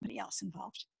else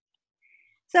involved.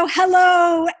 So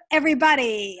hello,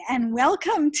 everybody, and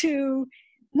welcome to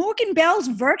Morgan Bell's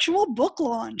virtual book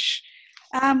launch.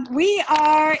 We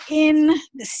are in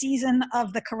the season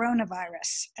of the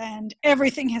coronavirus, and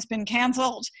everything has been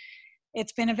canceled.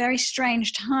 It's been a very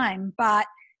strange time, but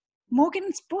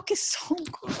Morgan's book is so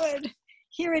good.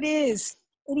 Here it is,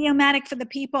 Idiomatic for the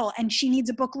People, and she needs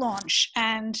a book launch,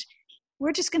 and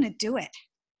we're just going to do it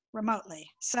remotely.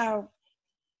 So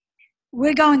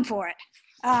we're going for it.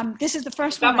 This is the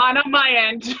first one. Mine on my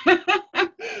end.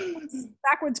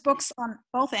 Backwards books on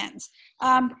both ends.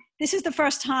 This is the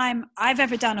first time I've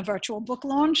ever done a virtual book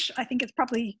launch. I think it's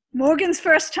probably Morgan's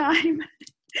first time.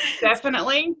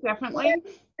 Definitely.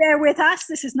 Bear with us.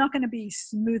 This is not going to be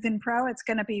smooth and pro. It's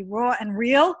going to be raw and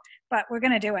real, but we're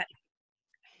going to do it.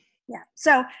 Yeah.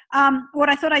 So what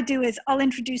I thought I'd do is I'll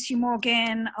introduce you,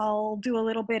 Morgan. I'll do a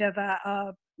little bit of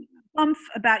a bump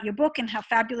about your book and how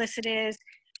fabulous it is.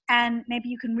 And maybe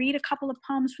you can read a couple of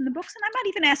poems from the books, and I might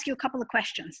even ask you a couple of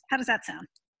questions. How does that sound?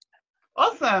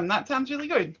 Awesome. That sounds really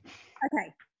good.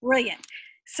 Okay, brilliant.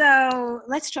 So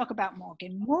let's talk about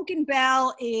Morgan. Morgan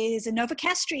Bell is a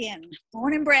Novocastrian,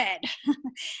 born and bred,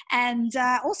 and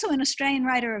also an Australian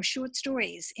writer of short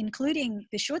stories, including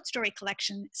the short story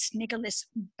collection Sniggerless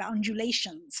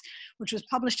Boundulations, which was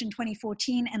published in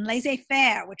 2014, and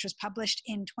Laissez-Faire, which was published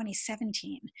in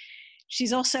 2017.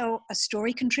 She's also a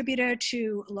story contributor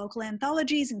to local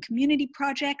anthologies and community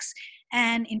projects.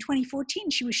 And in 2014,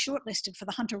 she was shortlisted for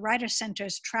the Hunter Writer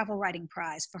Center's Travel Writing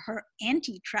Prize for her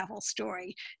anti-travel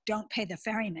story, Don't Pay the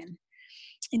Ferryman.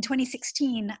 In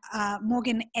 2016,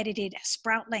 Morgan edited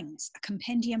Sproutlings, a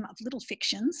compendium of little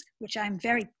fictions, which I'm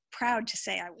very proud to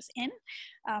say I was in.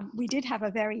 We did have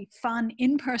a very fun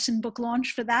in-person book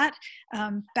launch for that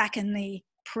back in the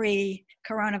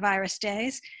pre-coronavirus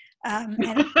days. And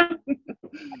a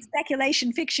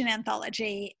speculation fiction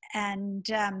anthology, and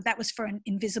that was for an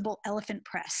Invisible Elephant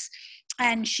Press.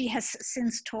 And she has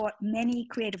since taught many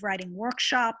creative writing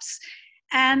workshops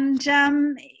and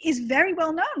is very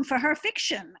well known for her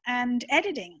fiction and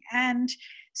editing. And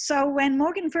so when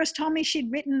Morgan first told me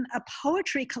she'd written a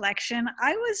poetry collection,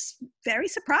 I was very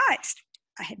surprised.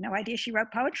 I had no idea she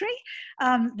wrote poetry,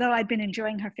 though I'd been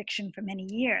enjoying her fiction for many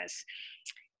years.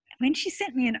 When she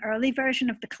sent me an early version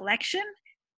of the collection,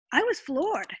 I was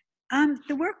floored.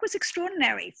 The work was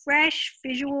extraordinary, fresh,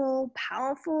 visual,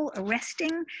 powerful,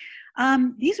 arresting.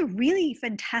 These are really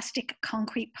fantastic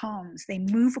concrete poems. They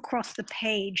move across the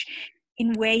page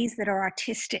in ways that are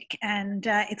artistic, and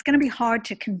it's going to be hard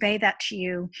to convey that to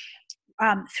you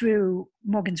through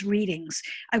Morgan's readings.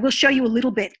 I will show you a little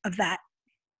bit of that,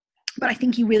 but I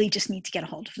think you really just need to get a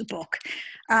hold of the book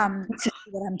to see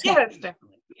what I'm talking about. Yes,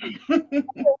 definitely.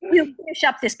 We'll finish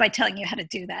up this by telling you how to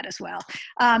do that as well.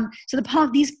 So the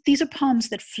poem, these are poems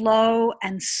that flow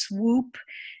and swoop.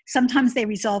 Sometimes they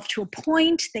resolve to a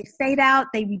point, they fade out,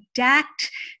 they redact,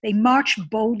 they march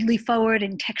boldly forward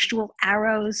in textual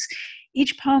arrows.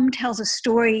 Each poem tells a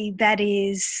story that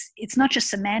it's not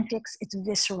just semantics, it's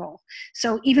visceral.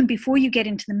 So even before you get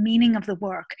into the meaning of the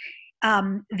work,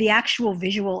 the actual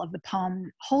visual of the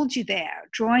poem holds you there,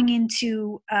 drawing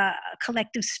into a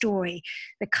collective story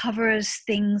that covers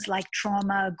things like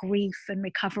trauma, grief, and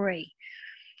recovery.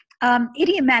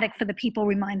 Idiomatic for the People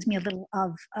reminds me a little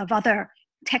of other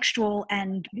textual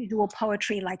and visual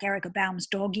poetry like Erica Baum's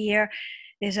Dog Year.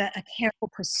 There's a careful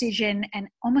precision and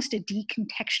almost a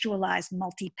decontextualized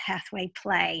multi-pathway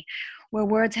play where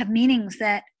words have meanings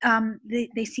that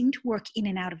they seem to work in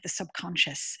and out of the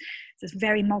subconscious. There's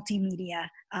very multimedia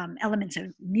elements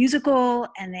of musical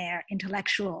and they're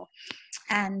intellectual.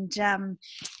 And I'm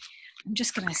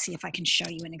just going to see if I can show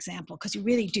you an example because you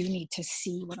really do need to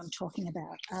see what I'm talking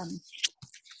about.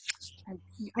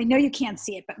 I know you can't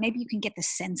see it, but maybe you can get the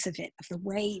sense of it, of the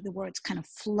way the words kind of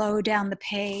flow down the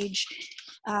page,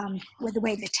 with the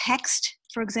way the text,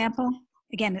 for example,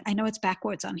 again, I know it's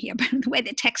backwards on here, but the way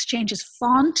the text changes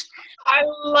font. I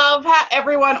love how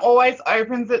everyone always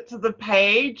opens it to the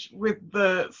page with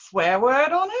the swear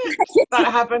word on it.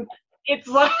 That happens. It's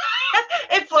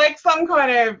like some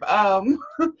kind of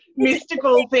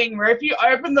mystical thing where if you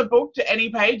open the book to any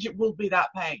page, it will be that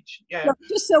page. Yeah. So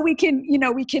just so we can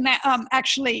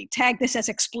actually tag this as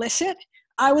explicit,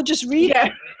 I will just read. Yeah.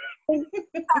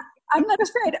 I'm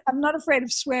not afraid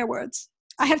of swear words.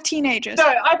 I have teenagers. So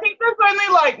I think there's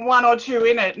only like one or two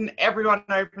in it, and everyone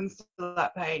opens to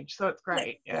that page, so it's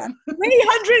great. Yeah.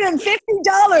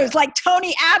 $350, like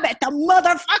Tony Abbott, the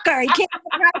motherfucker. He can't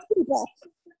surprise people.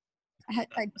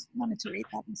 I just wanted to read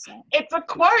that instead. It's a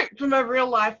quote from a real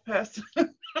life person.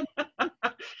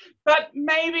 But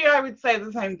maybe I would say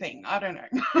the same thing. I don't know.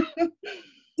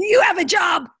 Do you have a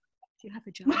job? Do you have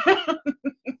a job?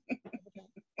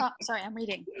 Oh, sorry, I'm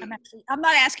reading. I'm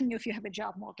not asking you if you have a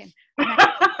job, Morgan. I'm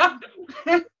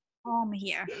actually home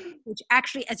here, which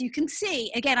actually, as you can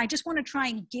see, again, I just want to try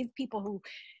and give people who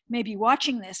may be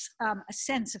watching this a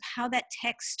sense of how that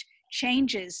text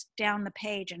changes down the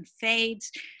page and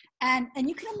fades. And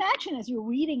you can imagine as you're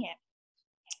reading it,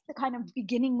 the kind of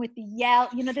beginning with the yell,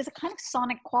 there's a kind of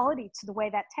sonic quality to the way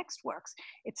that text works.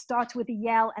 It starts with a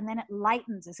yell and then it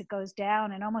lightens as it goes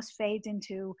down and almost fades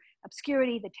into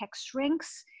obscurity. The text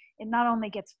shrinks. It not only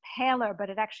gets paler, but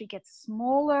it actually gets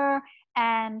smaller,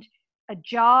 and a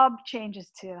job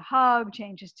changes to hub,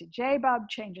 changes to jbub,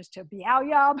 changes to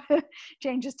biaoyab,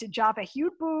 changes to java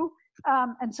hubu,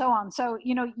 and so on. So,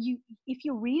 if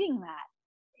you're reading that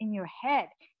in your head,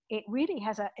 it really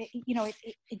has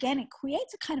it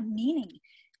creates a kind of meaning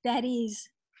that is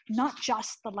not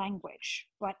just the language,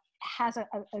 but has a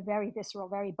very visceral,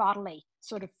 very bodily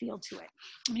sort of feel to it.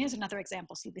 And here's another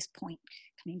example. See this point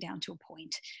coming down to a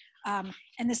point.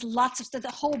 And there's lots of stuff.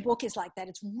 The whole book is like that.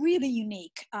 It's really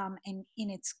unique in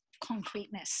its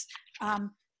concreteness. A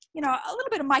little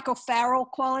bit of Michael Farrell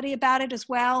quality about it as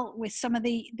well with some of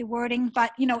the wording,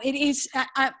 but it is,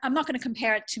 I'm not going to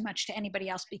compare it too much to anybody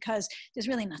else because there's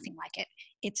really nothing like it.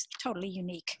 It's totally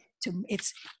unique.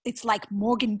 It's like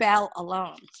Morgan Bell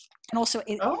alone. And also,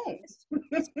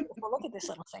 look at this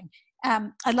little thing.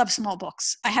 I love small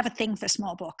books. I have a thing for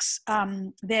small books.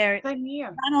 They're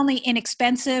not only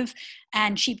inexpensive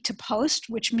and cheap to post,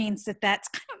 which means that's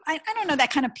kind of, I don't know,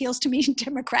 that kind of appeals to me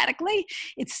democratically.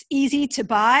 It's easy to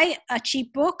buy a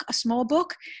cheap book, a small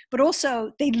book, but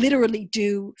also they literally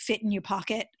do fit in your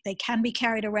pocket. They can be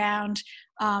carried around.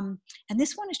 And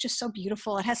this one is just so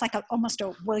beautiful. It has like almost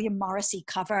a William Morrissey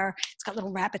cover. It's got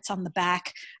little rabbits on the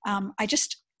back.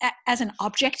 As an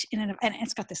object, and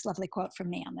it's got this lovely quote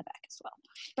from me on the back as well.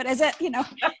 But as as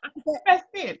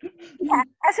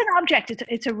an object,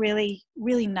 it's a really,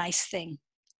 really nice thing.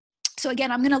 So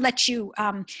again, I'm going to let you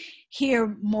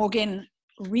hear Morgan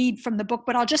read from the book,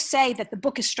 but I'll just say that the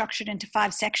book is structured into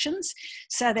 5 sections.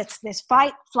 So there's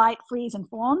fight, flight, freeze, and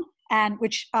fawn. And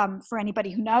which, for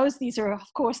anybody who knows, these are,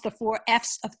 of course, the 4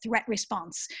 F's of threat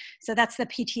response. So that's the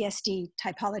PTSD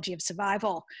typology of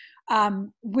survival,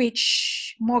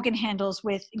 which Morgan handles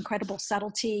with incredible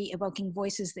subtlety, evoking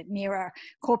voices that mirror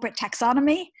corporate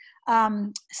taxonomy,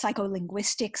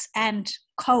 psycholinguistics, and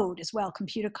code as well,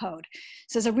 computer code.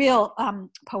 So there's a real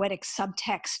poetic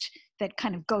subtext that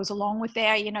kind of goes along with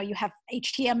there. You have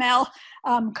HTML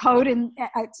code, and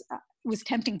was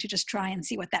tempting to just try and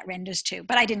see what that renders to,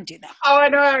 but I didn't do that. Oh, I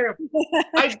know.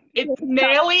 I think it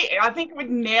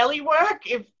would nearly work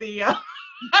if the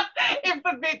if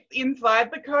the bit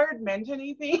inside the code meant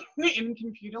anything in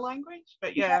computer language.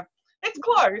 But yeah, it's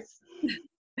close.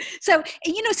 So,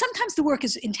 sometimes the work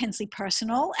is intensely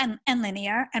personal and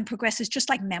linear and progresses just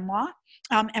like memoir.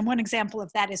 And one example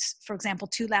of that is, for example,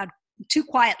 Too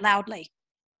Quiet Loudly.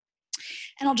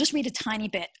 And I'll just read a tiny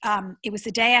bit. It was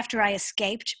the day after I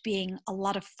escaped being a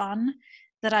lot of fun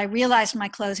that I realized my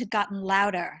clothes had gotten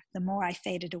louder the more I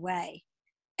faded away.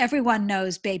 Everyone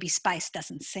knows Baby Spice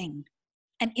doesn't sing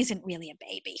and isn't really a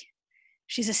baby.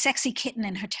 She's a sexy kitten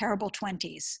in her terrible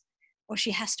 20s, or she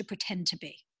has to pretend to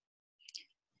be.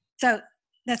 So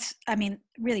that's,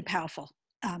 really powerful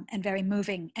and very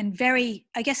moving and very,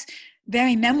 I guess,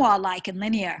 very memoir-like and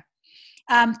linear.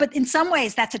 But in some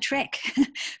ways, that's a trick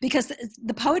because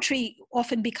the poetry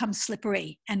often becomes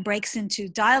slippery and breaks into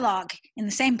dialogue in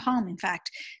the same poem, in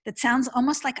fact, that sounds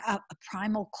almost like a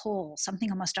primal call, something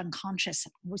almost unconscious,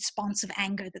 responsive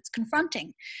anger that's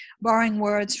confronting, borrowing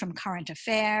words from current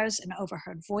affairs and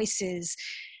overheard voices,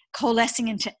 coalescing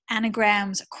into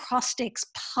anagrams, acrostics,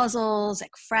 puzzles,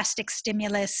 ekphrastic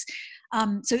stimulus.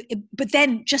 But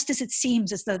then, just as it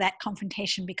seems as though that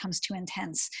confrontation becomes too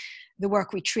intense, the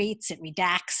work retreats, it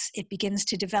redacts, it begins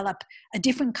to develop a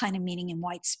different kind of meaning in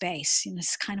white space, in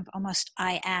this kind of almost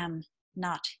I am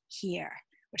not here,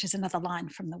 which is another line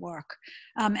from the work.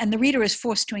 And the reader is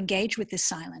forced to engage with this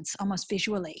silence, almost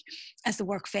visually, as the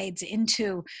work fades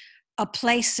into a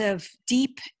place of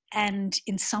deep and,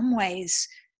 in some ways,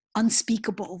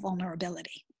 unspeakable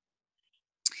vulnerability.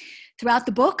 Throughout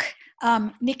the book,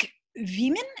 Nick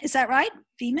Veeman, is that right?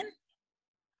 Veeman?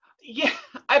 Yeah,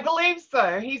 I believe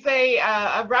so. He's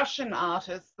a Russian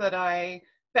artist that I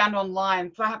found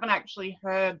online, so I haven't actually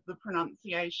heard the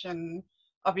pronunciation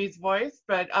of his voice,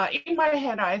 but in my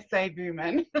head I say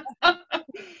Veeman. So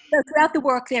throughout the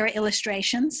work, there are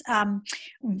illustrations,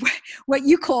 what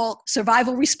you call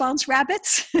survival response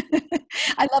rabbits.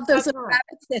 I love those little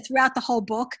rabbits. They're throughout the whole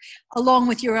book, along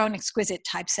with your own exquisite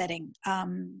typesetting,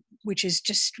 which is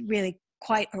just really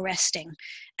quite arresting.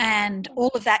 And all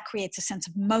of that creates a sense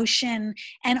of motion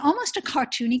and almost a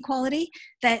cartoony quality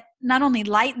that not only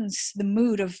lightens the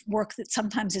mood of work that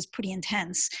sometimes is pretty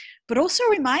intense, but also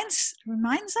reminds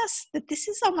us that this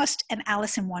is almost an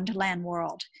Alice in Wonderland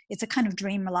world. It's a kind of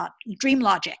dream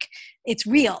logic. It's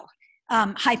real,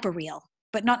 hyper real,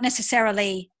 but not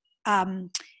necessarily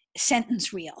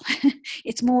sentence real.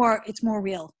 It's more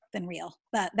real than real.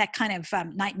 That kind of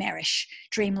nightmarish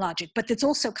dream logic, but it's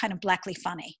also kind of blackly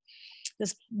funny.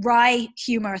 There's wry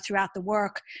humor throughout the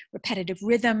work, repetitive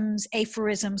rhythms,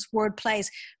 aphorisms, word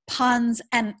plays, puns,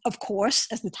 and of course,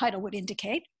 as the title would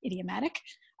indicate, idiomatic,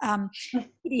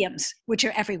 idioms, which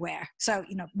are everywhere. So,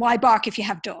 why bark if you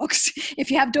have dogs? If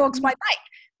you have dogs, why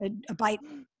bite? A bite,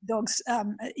 dogs,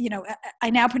 I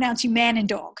now pronounce you man and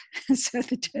dog. So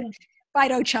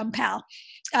Fido chum pal.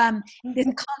 There's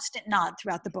a constant nod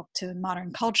throughout the book to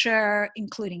modern culture,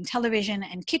 including television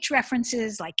and kitsch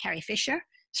references like Carrie Fisher,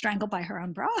 strangled by her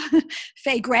own bra,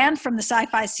 Faye Grant from the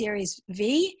sci-fi series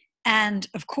V, and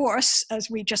of course, as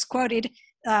we just quoted,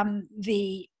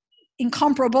 the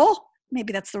incomparable,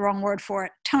 maybe that's the wrong word for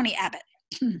it, Tony Abbott.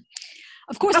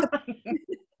 Of course.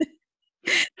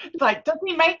 It's like, does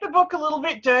he make the book a little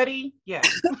bit dirty? Yeah.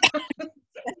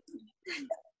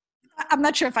 I'm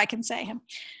not sure if I can say him.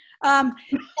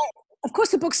 Of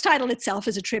course, the book's title itself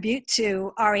is a tribute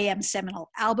to REM's seminal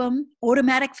album,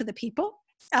 Automatic for the People,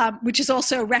 which is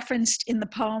also referenced in the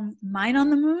poem Mine on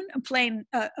the Moon, a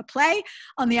play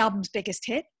on the album's biggest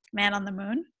hit, Man on the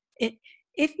Moon.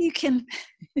 If you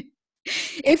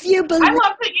believe... I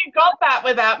love that you got that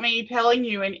without me telling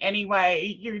you in any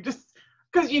way. You just,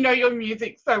 because you know your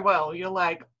music so well, you're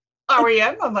like,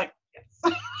 REM? I'm like, yes.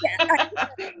 Yeah,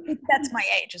 that's my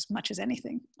age as much as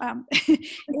anything. If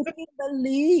you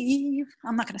believe...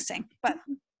 I'm not going to sing, but...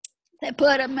 They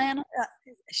put a man.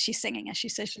 She's singing as she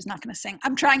says she's not going to sing.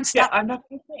 I'm trying to stop. Yeah, I'm not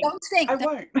going to sing. Don't sing. I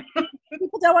won't.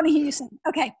 People don't want to hear you sing.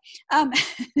 Okay.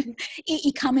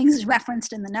 E. Cummings is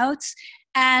referenced in the notes.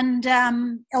 And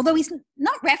although he's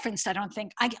not referenced, I don't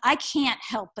think, I can't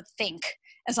help but think,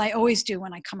 as I always do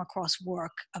when I come across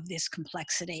work of this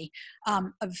complexity,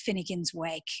 of Finnegan's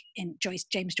Wake, in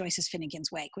James Joyce's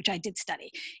Finnegan's Wake, which I did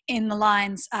study, in the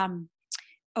lines,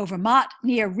 over Mott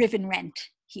near Riven Rent,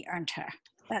 he earned her.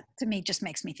 That, to me, just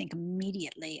makes me think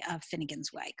immediately of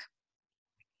Finnegan's Wake.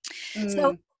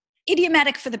 So,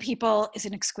 Idiomatic for the People is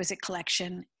an exquisite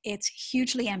collection. It's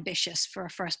hugely ambitious for a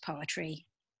first poetry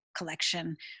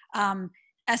collection.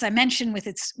 As I mentioned, with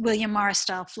its William Morris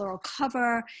style floral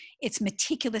cover, its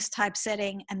meticulous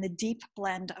typesetting, and the deep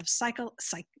blend of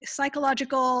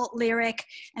psychological, lyric,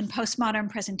 and postmodern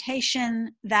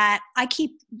presentation that I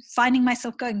keep finding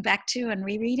myself going back to and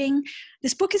rereading,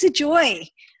 this book is a joy.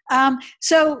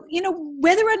 So,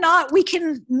 whether or not we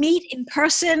can meet in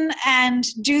person and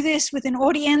do this with an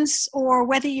audience, or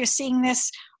whether you're seeing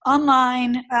this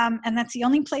online, and that's the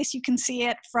only place you can see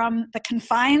it from the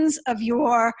confines of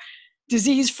your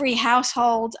disease-free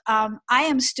household, I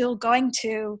am still going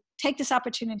to take this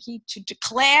opportunity to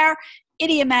declare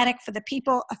Idiomatic for the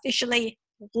People officially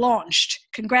launched.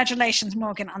 Congratulations,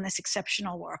 Morgan, on this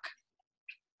exceptional work.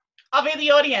 I'll be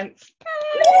the audience.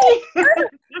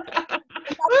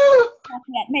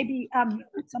 Maybe at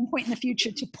some point in the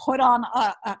future to put on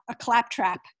a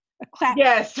claptrap.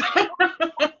 Yes.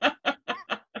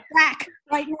 Crack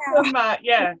right now.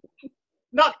 Yeah.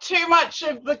 Not too much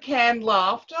of the canned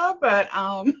laughter, but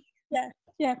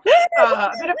yeah. A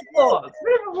bit of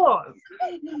applause.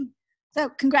 So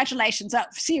congratulations.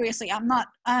 Seriously, I'm not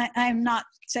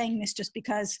saying this just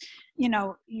because,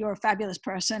 you're a fabulous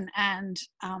person and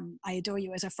I adore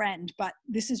you as a friend, but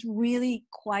this is really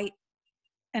quite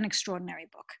an extraordinary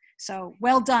book. So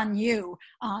well done you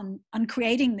on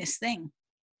creating this thing.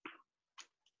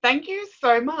 Thank you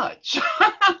so much.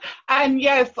 And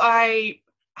yes, I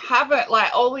have it,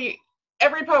 like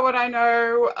every poet I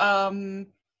know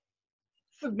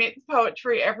submits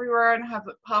poetry everywhere and has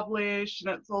it published,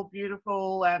 and it's all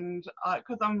beautiful. And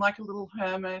because I'm like a little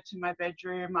hermit in my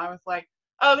bedroom, I was like,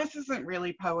 oh, this isn't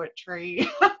really poetry.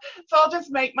 So I'll just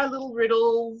make my little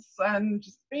riddles and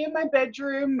just be in my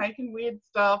bedroom making weird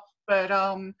stuff. But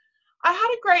I had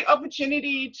a great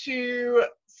opportunity to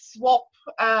swap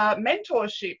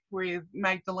mentorship with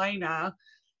Magdalena.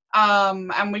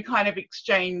 And we kind of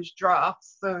exchanged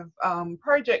drafts of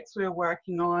projects we were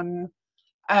working on.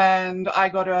 And I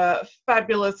got a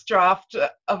fabulous draft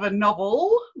of a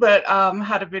novel that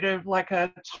had a bit of like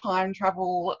a time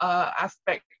travel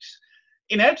aspect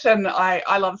in it. And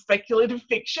I love speculative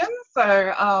fiction.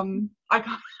 So I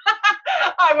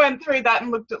went through that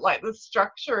and looked at like the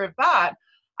structure of that.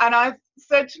 And I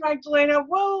said to Magdalena,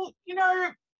 well,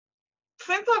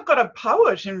 since I've got a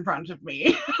poet in front of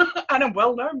me and a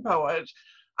well-known poet,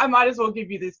 I might as well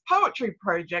give you this poetry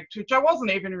project, which I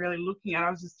wasn't even really looking at. I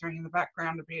was just doing in the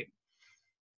background a bit.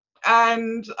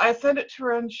 And I sent it to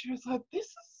her and she was like,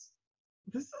 this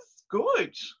is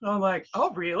good. And I'm like,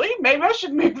 oh, really? Maybe I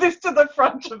should move this to the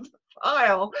front of the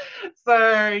file.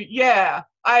 So yeah,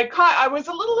 I was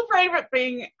a little afraid of it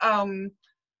being,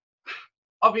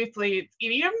 obviously it's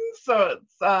idiom, so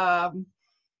it's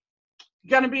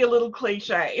going to be a little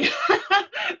cliche.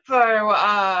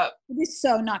 So it is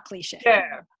so not cliche.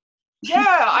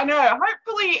 Yeah, I know.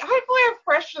 Hopefully I've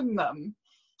freshened them.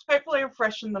 Hopefully I've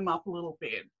freshened them up a little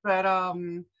bit. But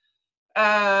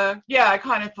yeah, I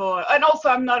kind of thought, and also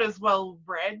I'm not as well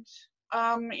read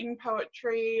in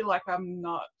poetry. Like I'm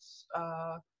not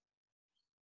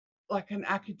like an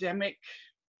academic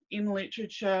in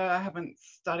literature.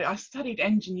 I studied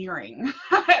engineering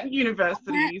at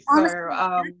university. Honestly, so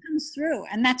that comes through,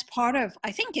 and that's part of,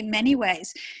 I think in many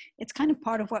ways, it's kind of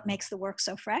part of what makes the work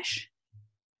so fresh.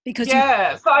 Because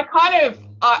yeah, so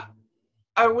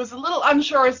I was a little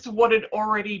unsure as to what had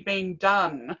already been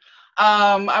done.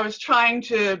 I was trying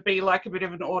to be like a bit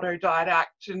of an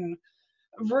autodidact and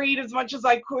read as much as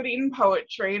I could in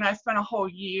poetry, and I spent a whole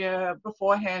year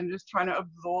beforehand just trying to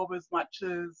absorb as much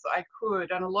as I could,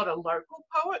 and a lot of local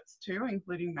poets too,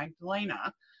 including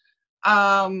Magdalena.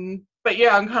 But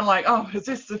yeah, I'm kind of like, oh, is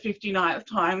this the 59th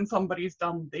time somebody's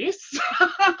done this?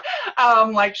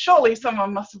 Like, surely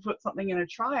someone must have put something in a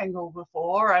triangle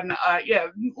before. And yeah,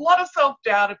 a lot of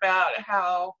self-doubt about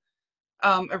how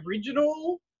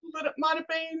original that it might have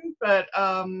been. But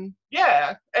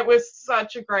yeah, it was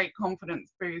such a great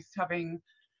confidence boost having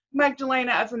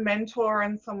Magdalena as a mentor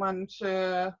and someone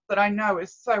that I know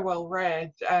is so well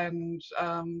read and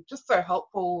just so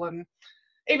helpful. And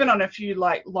even on a few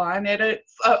like line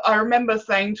edits, I remember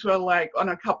saying to her, like on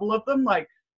a couple of them, like,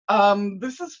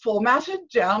 this is formatted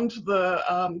down to the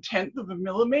 10th of a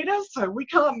millimeter, so we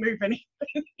can't move anything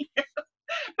here.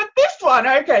 But this one,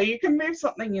 okay, you can move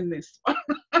something in this one.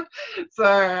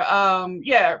 So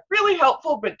yeah, really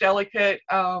helpful but delicate.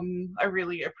 I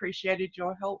really appreciated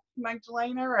your help,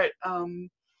 Magdalena.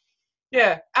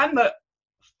 Yeah, and the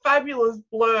fabulous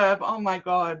blurb. Oh my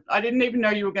God, I didn't even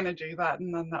know you were going to do that,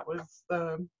 and then that was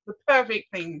the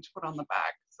perfect thing to put on the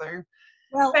back. So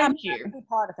well, thank you. I'm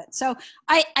part of it. So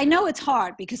I know it's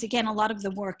hard because again, a lot of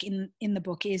the work in the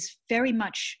book is very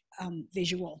much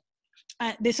visual.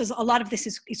 A lot of this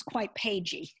is quite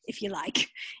pagey, if you like,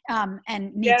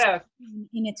 and needs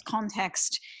in its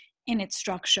context, in its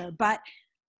structure. But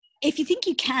if you think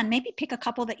you can, maybe pick a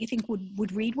couple that you think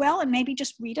would read well, and maybe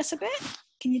just read us a bit.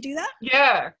 Can you do that?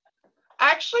 Yeah.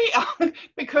 Actually,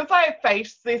 because I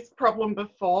faced this problem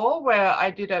before where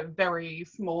I did a very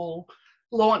small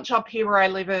launch up here where I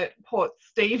live at Port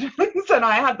Stephens and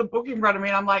I had the book in front of me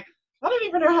and I'm like, I don't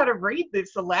even know how to read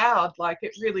this aloud. Like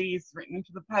it really is written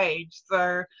to the page.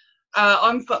 So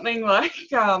on something like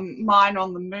Mine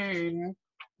on the Moon,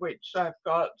 which I've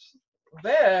got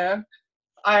there,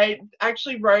 I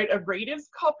actually wrote a reader's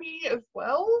copy as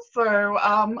well. So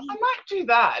I might do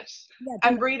that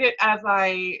and read it as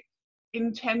I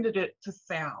intended it to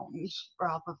sound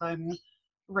rather than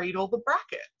read all the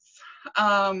brackets.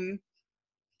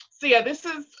 So yeah, this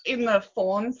is in the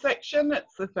fawn section.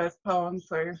 It's the first poem.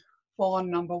 So fawn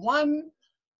number 1,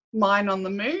 Mine on the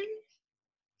Moon.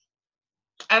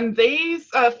 And these,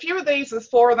 a few of these, there's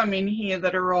 4 of them in here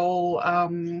that are all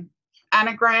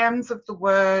anagrams of the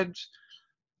word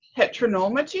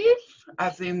heteronormative,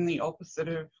 as in the opposite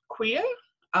of queer.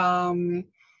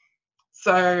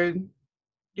 So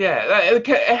yeah,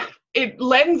 it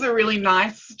lends a really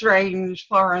nice, strange,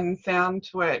 foreign sound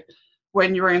to it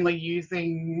when you're only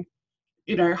using,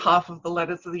 you know, half of the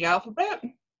letters of the alphabet.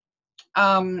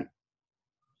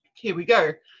 Here we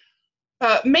go.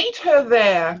 Meet her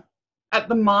there at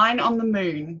the mine on the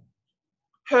moon,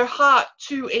 her heart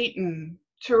too eaten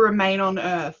to remain on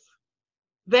earth.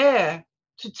 There,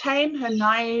 to tame her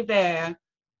naive air,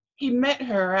 he met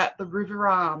her at the river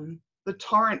arm. The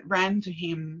torrent ran to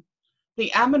him.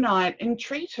 The Ammonite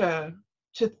entreat her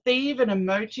to thieve an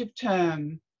emotive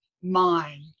term,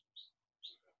 mine.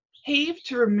 Heave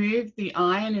to remove the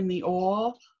iron in the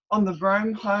ore, on the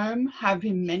roam home have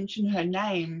him mention her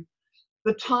name.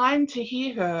 The time to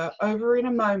hear her over in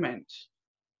a moment.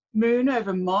 Moon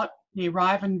over Mott near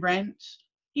Riven Rent,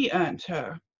 he earned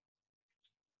her.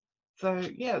 So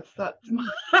yes, that's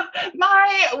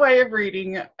my way of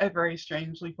reading a very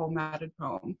strangely formatted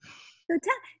poem. So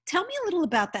tell me a little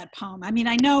about that poem. I mean,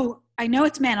 I know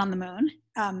it's Man on the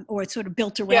Moon, or it's sort of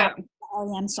built around the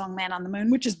R.E.M. song Man on the Moon,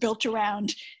 which is built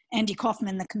around Andy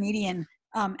Kaufman, the comedian,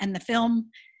 and the film.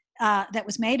 that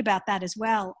was made about that as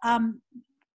well.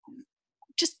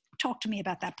 Just talk to me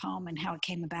about that poem and how it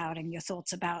came about and your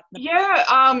thoughts about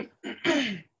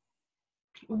the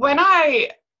when I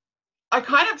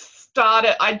kind of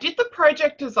started, I did the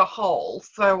project as a whole.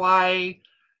 So I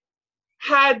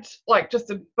had like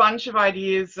just a bunch of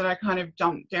ideas that I kind of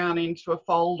dumped down into a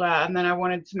folder, and then I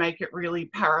wanted to make it really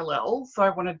parallel. So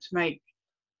I wanted to make,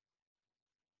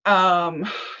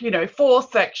 4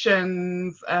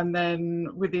 sections, and then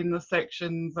within the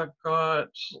sections I've got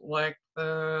like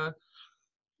the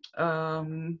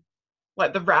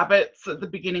rabbits at the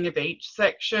beginning of each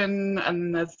section,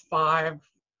 and there's 5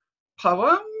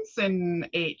 poems in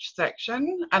each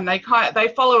section, and they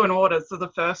follow an order. So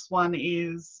the first one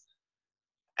is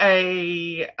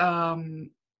a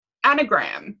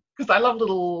anagram, because I love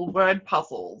little word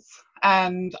puzzles.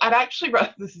 And I'd actually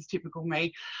read, this is typical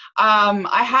me,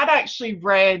 I had actually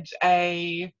read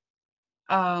a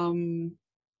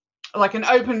like an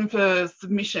open for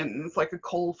submissions, like a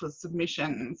call for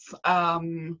submissions,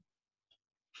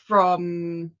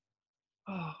 from,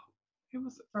 who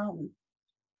was it from?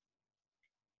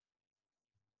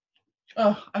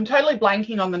 Oh, I'm totally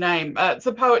blanking on the name. It's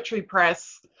a poetry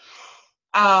press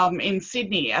in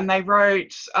Sydney, and they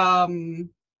wrote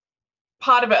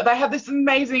part of it. They have this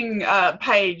amazing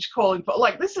page calling for,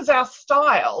 like, this is our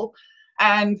style,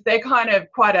 and they're kind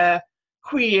of quite a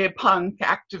queer punk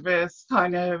activist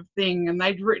kind of thing, and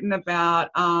they'd written about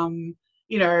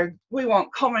we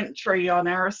want commentary on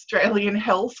our Australian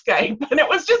hellscape, and it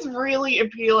was just really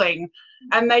appealing.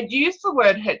 And they'd used the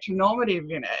word heteronormative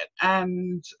in it,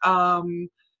 and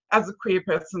as a queer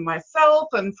person myself,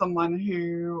 and someone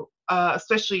who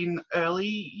especially in early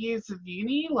years of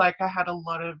uni, like, I had a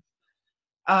lot of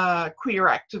queer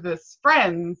activist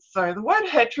friends, so the word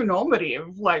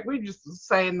heteronormative, like, we just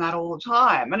saying that all the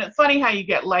time. And it's funny how you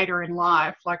get later in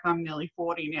life, like I'm nearly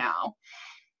 40 now,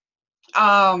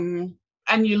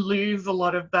 and you lose a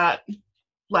lot of that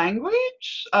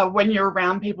language when you're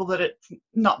around people that it's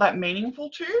not that meaningful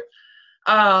to.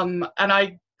 And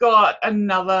I got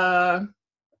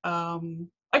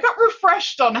I got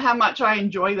refreshed on how much I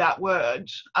enjoy that word.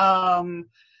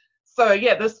 So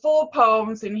yeah, there's 4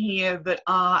 poems in here that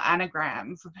are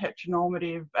anagrams of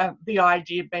heteronormative, the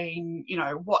idea being,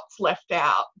 what's left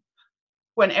out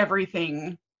when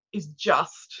everything is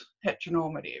just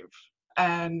heteronormative,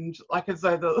 and like as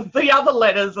though the other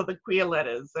letters are the queer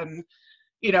letters, and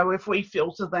if we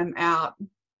filter them out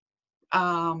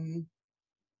of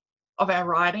our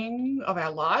writing, of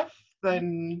our life,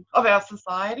 then of our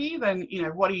society, then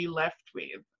what are you left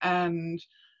with? And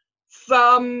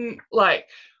some, like,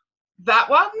 that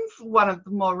one's one of the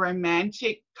more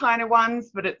romantic kind of ones,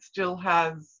 but it still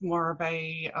has more of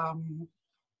a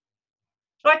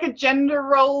like a gender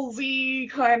rolesy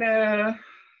kind of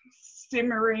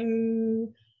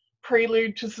simmering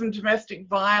prelude to some domestic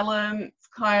violence,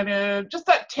 kind of just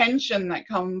that tension that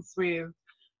comes with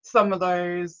some of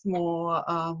those more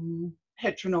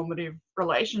heteronormative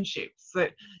relationships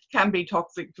that can be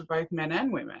toxic for both men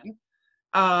and women.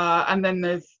 And then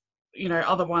there's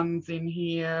other ones in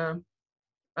here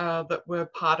that were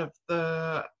part of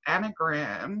the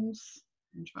anagrams.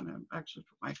 I'm trying to actually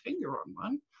put my finger on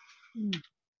one.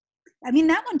 I mean,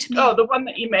 that one to me. Oh, the one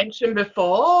that you mentioned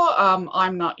before,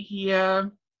 I'm Not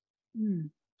Here.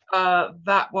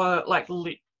 That were like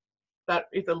that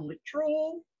is a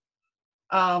literal.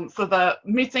 So the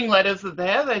missing letters are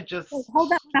there. They're just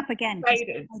hold that one up again.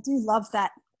 Faded. I do love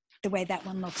that, the way that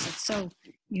one looks. It's so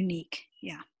unique.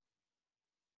 Yeah.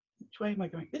 Which way am I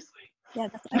going? This way. Yeah,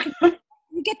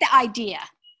 you get the idea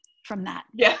from that.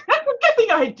 Yeah, I get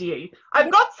the idea.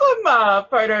 I've got some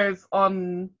photos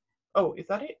on. Oh, is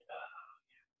that it?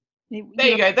 There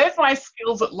you go. There's my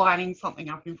skills at lining something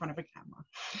up in front of a camera.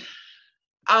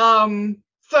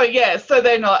 So yeah, so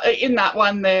they're not in that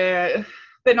one. They're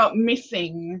not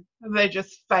missing. They're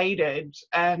just faded,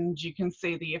 and you can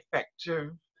see the effect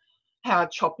of how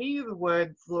choppy the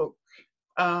words look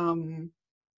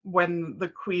when the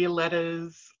queer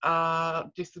letters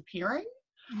are disappearing.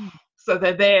 So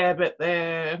they're there, but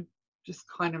they're just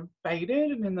kind of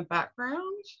faded and in the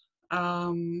background.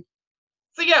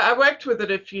 So yeah, I worked with it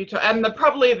a few times, and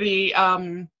probably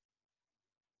the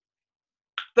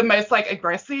most like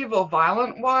aggressive or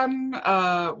violent one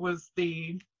was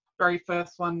the very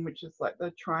first one, which is like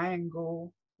the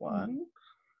triangle one.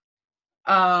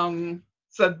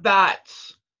 So that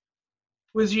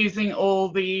was using all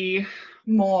the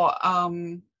more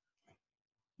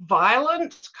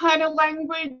violent kind of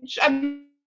language, and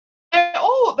they're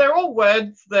all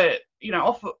words that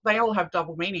they all have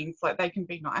double meanings. Like, they can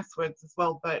be nice words as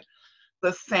well, but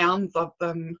the sounds of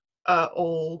them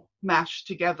all mashed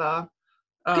together.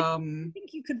 I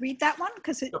think you could read that one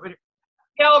because it.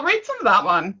 Yeah, I'll read some of that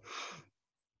one.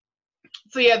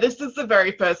 So yeah, this is the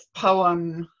very first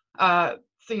poem.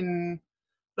 It's in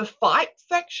the fight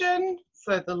section.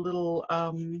 So the little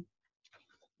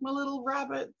my little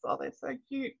rabbits, oh, they're so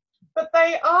cute, but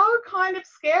they are kind of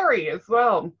scary as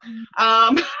well.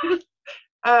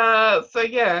 So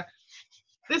yeah,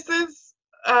 this is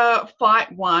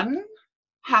fight 1,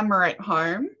 hammer at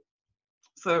home.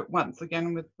 So once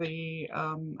again with the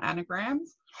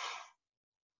anagrams.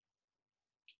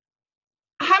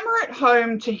 Hammer at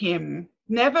home to him,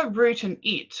 never root an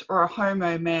it or a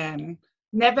homo man,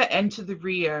 never enter the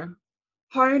rear,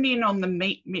 hone in on the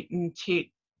meat mitten tit,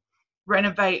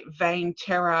 renovate vain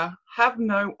terror, have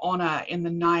no honour in the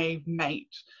naive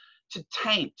mate, to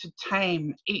taint, to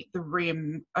tame, eat the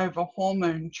rim, over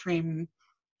hormone trim,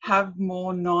 have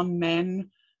more non-men,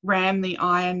 ram the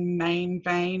iron main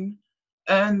vein,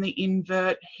 earn the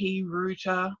invert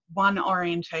he-rooter, one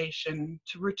orientation,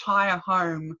 to retire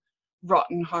home,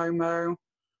 rotten homo,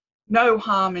 no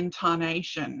harm in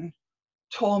tarnation,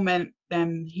 torment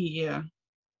them here,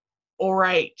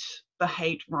 orate the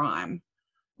hate rhyme,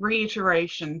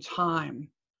 reiteration time,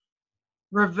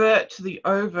 revert to the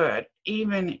overt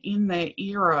even in their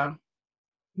era,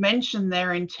 mention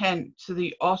their intent to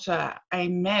the otter,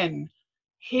 amen,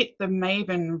 hit the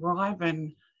maven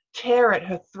riven, tear at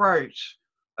her throat,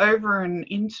 over an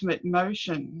intimate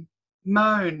motion,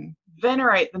 moan,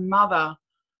 venerate the mother,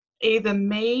 either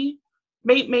meet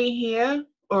me here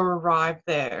or arrive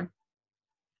there.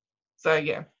 So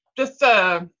yeah, just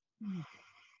a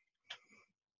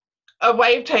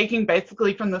way of taking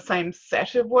basically from the same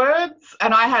set of words,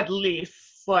 and I had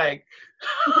lists, like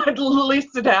I'd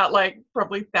listed out like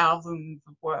probably thousands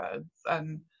of words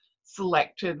and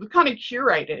selected, kind of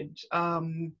curated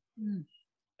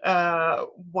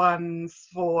ones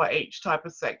for each type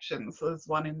of section. So there's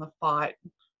one in the fight,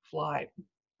 flight,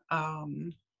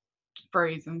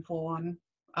 freeze and fawn.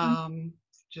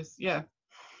 Just yeah.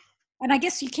 And I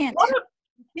guess you can't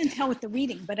tell with the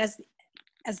reading, but as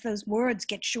those words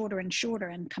get shorter and shorter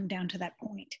and come down to that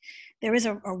point, there is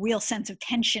a real sense of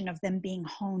tension of them being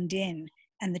honed in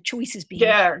and the choices being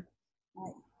made.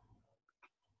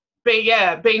 But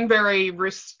yeah, being very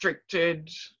restricted.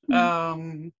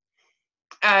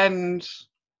 And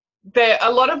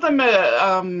a lot of them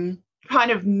are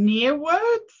kind of near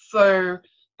words, so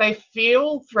they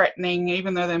feel threatening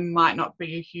even though there might not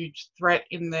be a huge threat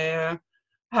in there.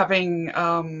 Having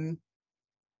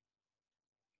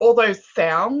all those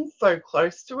sounds so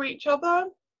close to each other,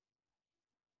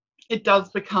 it does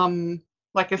become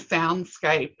like a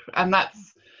soundscape. And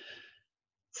that's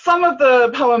some of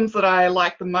the poems that I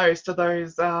like the most, are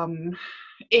those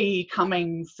E.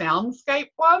 Cummings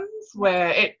soundscape ones,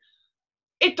 where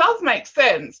it does make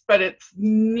sense, but it's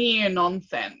near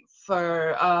nonsense.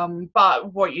 So,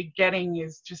 but what you're getting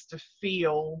is just a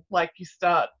feel, like you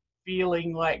start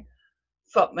feeling like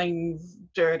something's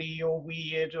dirty or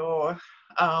weird or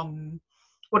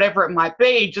whatever it might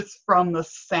be, just from the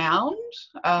sound.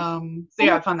 So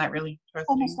yeah, I find that really interesting.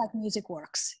 Almost like music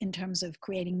works in terms of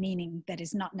creating meaning that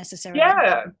is not necessarily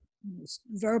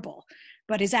verbal,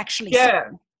 but is actually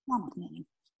sonic meaning.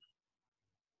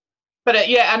 But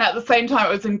and at the same time,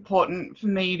 it was important for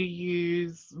me to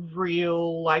use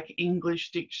real, like, English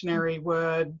dictionary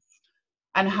words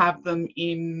and have them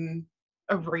in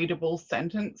a readable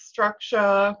sentence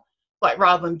structure, like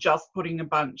rather than just putting a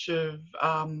bunch of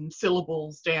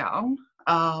syllables down.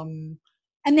 And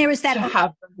there is that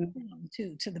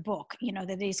to the book,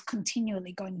 that is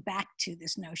continually going back to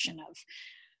this notion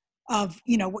of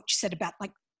what you said about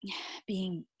like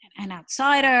being an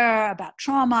outsider, about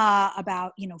trauma,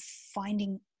 about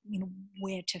finding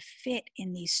where to fit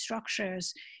in these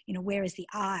structures, where is the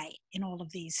I in all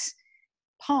of these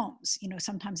poems.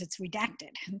 Sometimes it's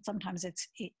redacted and sometimes it's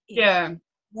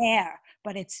there,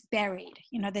 but it's buried.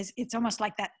 It's almost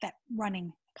like that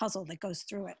running puzzle that goes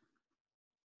through it.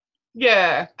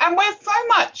 Yeah, and we're so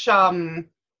much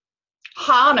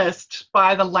harnessed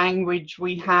by the language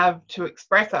we have to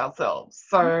express ourselves.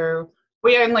 So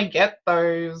we only get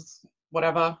those,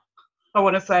 whatever, I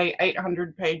want to say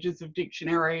 800 pages of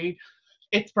dictionary.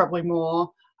 It's probably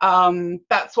more.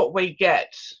 That's what we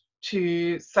get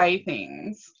to say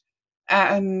things.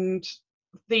 And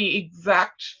the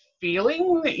exact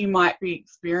feeling that you might be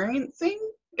experiencing,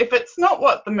 if it's not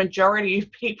what the majority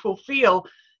of people feel,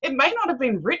 it may not have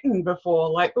been written before,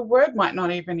 like the word might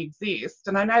not even exist.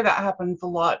 And I know that happens a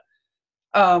lot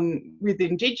with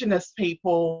Indigenous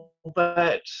people,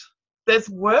 that there's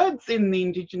words in the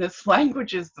Indigenous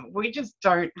languages that we just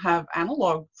don't have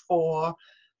analogues for.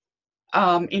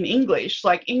 in English.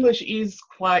 Like, English is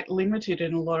quite limited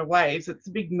in a lot of ways. It's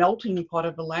a big melting pot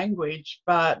of a language,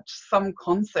 but some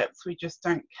concepts we just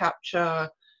don't capture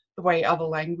the way other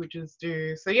languages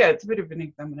do. So yeah, it's a bit of an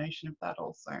examination of that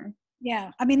also.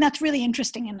 Yeah, I mean, that's really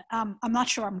interesting. And I'm not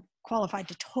sure I'm qualified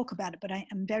to talk about it, but I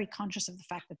am very conscious of the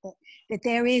fact that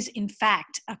there is, in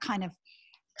fact, a kind of,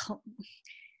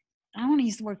 I don't want to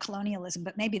use the word colonialism,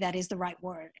 but maybe that is the right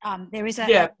word. There is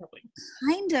a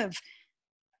kind of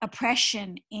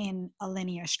oppression in a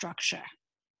linear structure.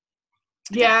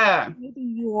 Yeah.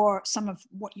 Maybe some of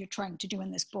what you're trying to do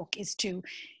in this book is to,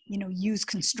 use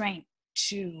constraint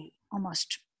to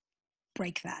almost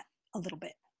break that a little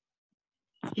bit.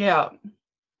 Yeah.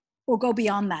 Or go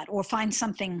beyond that, or find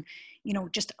something,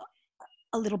 just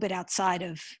a little bit outside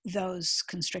of those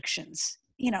constrictions,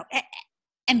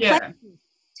 and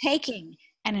taking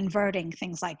and inverting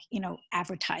things like,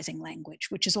 advertising language,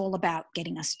 which is all about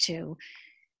getting us to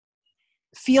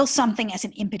feel something as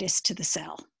an impetus to the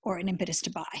sell or an impetus to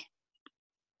buy.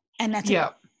 And that's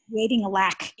creating a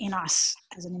lack in us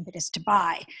as an impetus to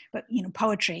buy. But,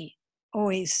 poetry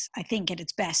always, I think at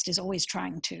its best, is always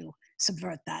trying to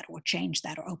subvert that or change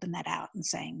that or open that out and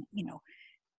saying,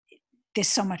 there's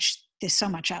so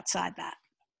much outside that.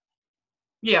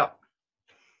 Yeah.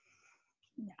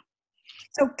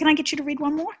 So can I get you to read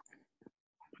one more?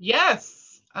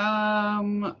 Yes.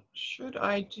 Should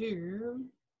I do?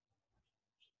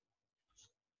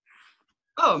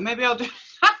 Oh, maybe I'll do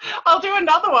I'll do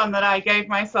another one that I gave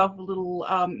myself a little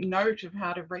note of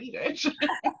how to read it.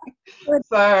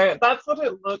 So that's what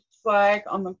it looks like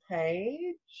on the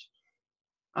page.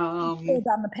 On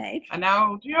the page. And now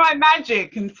I'll do my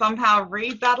magic and somehow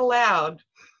read that aloud.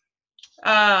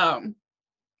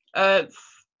 It's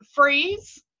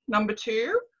freeze, number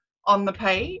 2, on the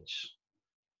page.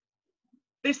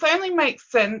 This only makes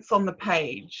sense on the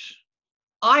page.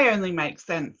 I only make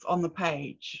sense on the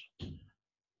page.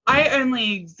 I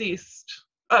only exist,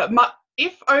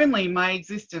 if only my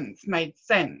existence made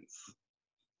sense.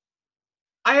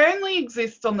 I only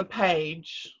exist on the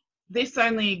page. This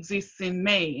only exists in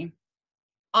me.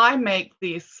 I make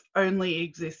this only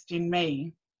exist in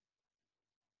me.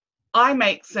 I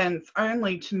make sense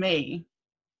only to me.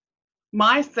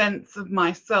 My sense of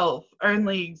myself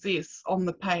only exists on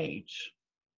the page.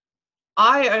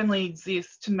 I only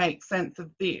exist to make sense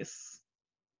of this.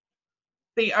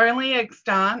 The only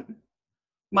extant,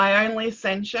 my only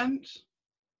sentient,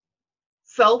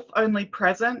 self only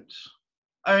present,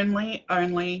 only.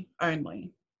 Mm.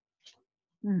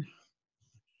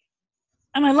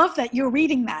 And I love that you're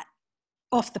reading that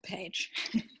off the page.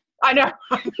 I know.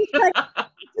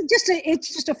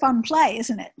 It's just a fun play,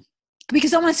 isn't it?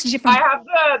 Because almost a different. I have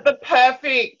the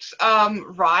perfect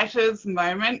writer's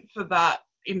moment for that,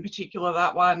 in particular,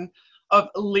 that one, of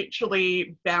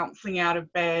literally bouncing out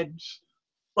of bed,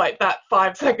 like that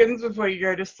 5 seconds before you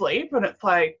go to sleep, and it's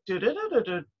like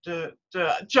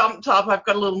jumped up. I've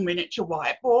got a little miniature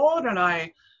whiteboard, and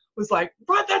I was like,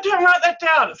 write that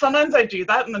down. Sometimes I do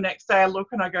that, and the next day I look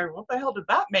and I go, what the hell did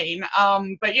that mean?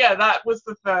 But yeah, that was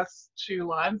the first 2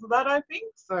 lines of that, I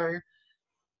think. So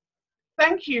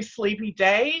thank you, Sleepy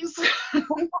Days.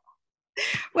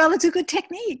 Well, it's a good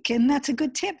technique, and that's a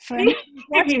good tip for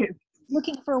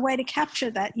looking for a way to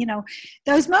capture that,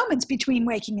 those moments between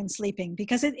waking and sleeping,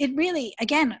 because it really,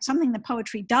 again, something that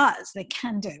poetry does, that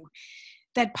can do,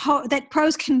 that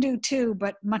prose can do too,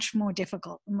 but much more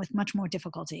difficult and with much more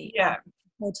difficulty. Yeah.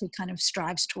 Poetry kind of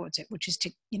strives towards it, which is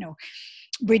to,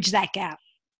 bridge that gap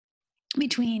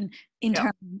between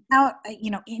internal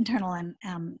and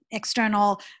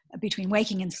external, between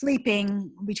waking and sleeping,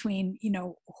 between,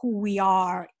 who we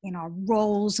are in our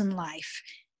roles in life,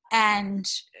 and,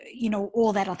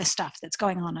 all that other stuff that's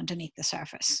going on underneath the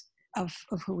surface of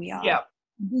who we are. Yeah.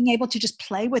 Being able to just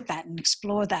play with that and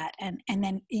explore that and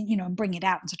then, bring it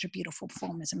out in such a beautiful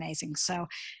form is amazing. So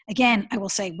again, I will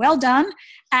say, well done.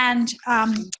 And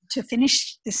to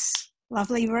finish this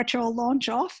lovely virtual launch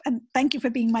off, and thank you for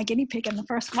being my guinea pig in the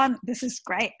first one. This is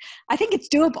great. I think it's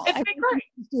doable. It's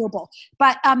doable.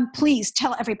 But please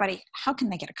tell everybody, how can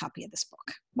they get a copy of this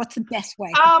book? What's the best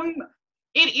way?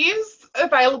 It is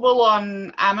available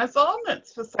on Amazon.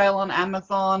 It's for sale on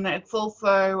Amazon. It's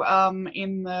also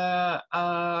in the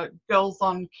Girls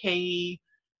on Key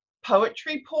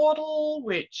poetry portal,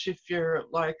 which if you're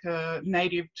like a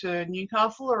native to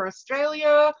Newcastle or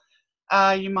Australia,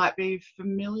 you might be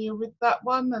familiar with that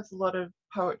one. There's a lot of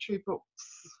poetry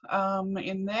books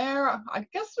in there. I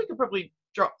guess we could probably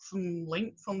drop some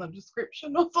links on the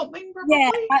description or something, probably.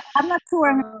 Yeah, I'm not sure.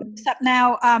 I'm going to look this up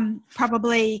now.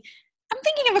 Probably I'm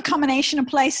thinking of a combination of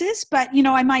places, but you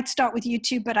know, I might start with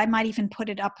YouTube, but I might even put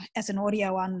it up as an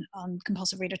audio on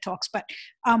Compulsive Reader Talks. But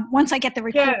once I get the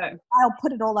recording, I'll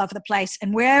put it all over the place,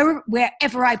 and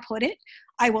wherever I put it,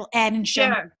 I will add and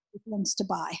show links to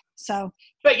buy. So,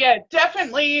 but yeah,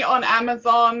 definitely on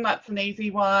Amazon. That's an easy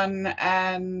one,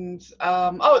 and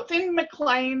it's in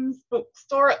Maclean's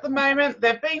bookstore at the moment.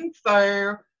 They've been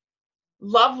so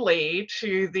lovely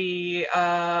to the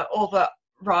all the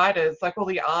writers, like all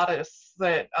the artists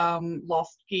that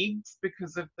lost gigs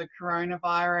because of the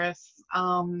coronavirus.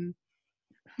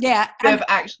 They've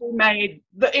actually made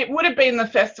it would have been the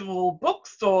festival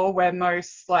bookstore where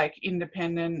most like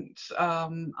independent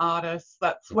artists,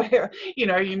 that's where, you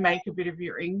know, you make a bit of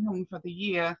your income for the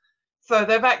year. So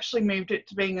they've actually moved it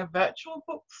to being a virtual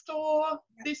bookstore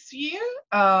this year.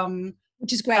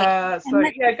 Which is great.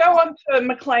 Go on to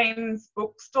Maclean's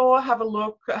bookstore, have a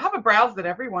look, have a browse at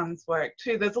everyone's work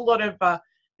too. There's a lot of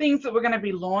things that were going to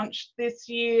be launched this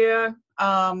year,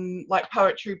 like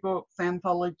poetry books,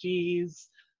 anthologies,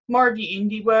 more of your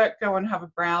indie work. Go and have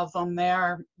a browse on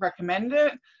there. I recommend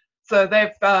it. So they've,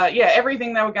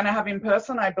 everything they were going to have in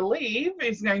person, I believe,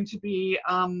 is going to be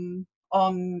on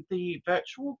the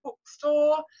virtual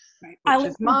bookstore, which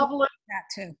is marvelous. That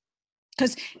too.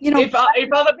 Because, you know, if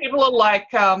other people are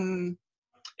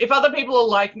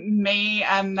like me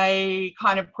and they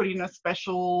kind of put in a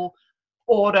special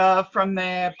order from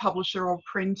their publisher or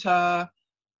printer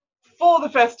for the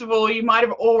festival, you might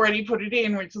have already put it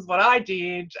in, which is what I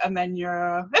did, and then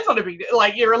that's not a big deal.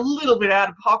 Like, you're a little bit out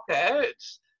of pocket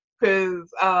because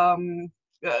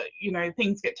you know,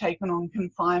 things get taken on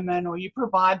consignment, or you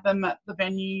provide them at the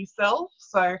venue yourself.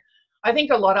 So I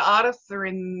think a lot of artists are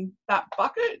in that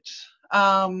bucket.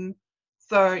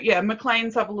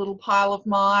 Maclean's have a little pile of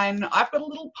mine. I've got a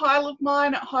little pile of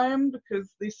mine at home because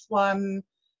this one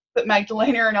that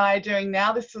Magdalena and I are doing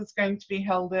now, this is going to be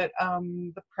held at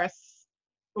the Press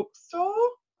bookstore.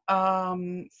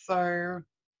 I've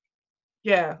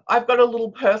got a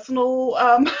little personal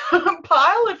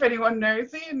pile if anyone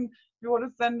knows it and you want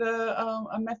to send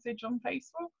a message on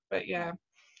Facebook. But yeah,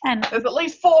 and there's at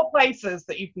least 4 places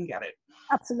that you can get it.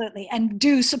 Absolutely. And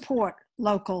do support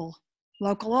local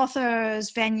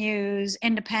authors, venues,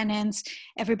 independents.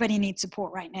 Everybody needs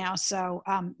support right now. So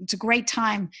it's a great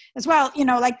time as well. You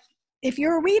know, like if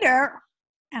you're a reader,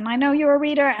 and I know you're a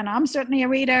reader, and I'm certainly a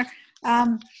reader,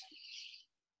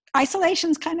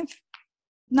 isolation's kind of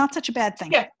not such a bad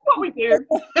thing. Yeah, what we do.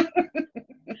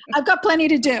 I've got plenty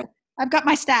to do. I've got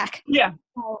my stack. Yeah.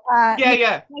 So, Great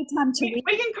time to read.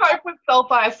 We can cope with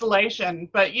self-isolation,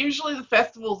 but usually the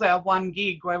festival's our one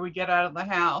gig where we get out of the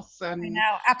house and I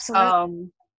know,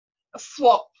 absolutely.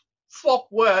 Swap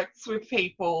works with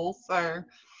people. So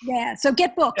yeah, so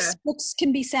get books. Yeah. Books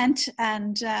can be sent,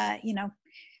 and you know,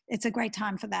 it's a great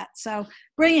time for that. So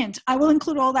brilliant. I will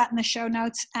include all that in the show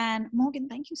notes. And Morgan,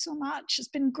 thank you so much. It's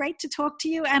been great to talk to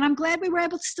you, and I'm glad we were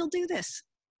able to still do this.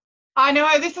 I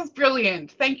know, this is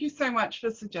brilliant. Thank you so much for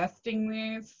suggesting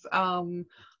this.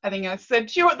 I think I said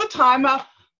to you at the time,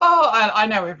 I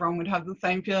know everyone would have the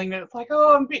same feeling that it's like,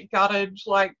 I'm a bit gutted,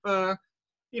 like the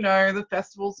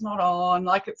festival's not on.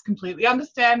 Like, it's completely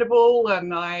understandable,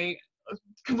 and I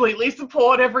completely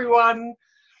support everyone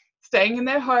staying in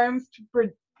their homes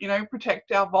to,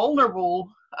 protect our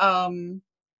vulnerable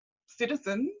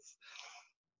citizens.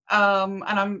 And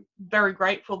I'm very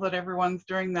grateful that everyone's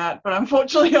doing that. But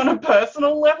unfortunately, on a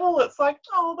personal level, it's like,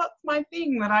 that's my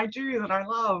thing that I do, that I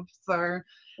love. So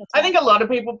I think a lot of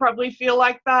people probably feel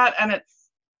like that. And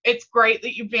it's great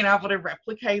that you've been able to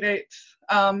replicate it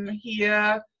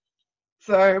here.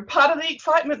 So part of the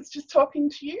excitement's just talking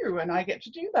to you, and I get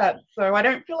to do that. So I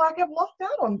don't feel like I've lost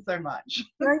out on so much.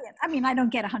 Brilliant. I mean, I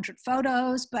don't get 100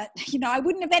 photos, but, I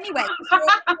wouldn't have anyway.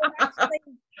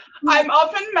 I'm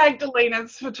often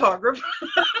Magdalena's photographer,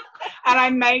 and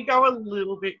I may go a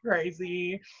little bit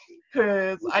crazy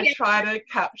because I try to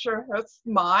capture her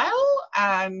smile,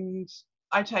 and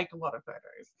I take a lot of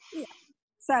photos. Yeah.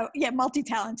 So,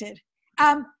 multi-talented.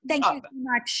 Thank you so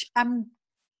much.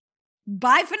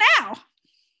 Bye for now.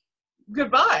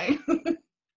 Goodbye.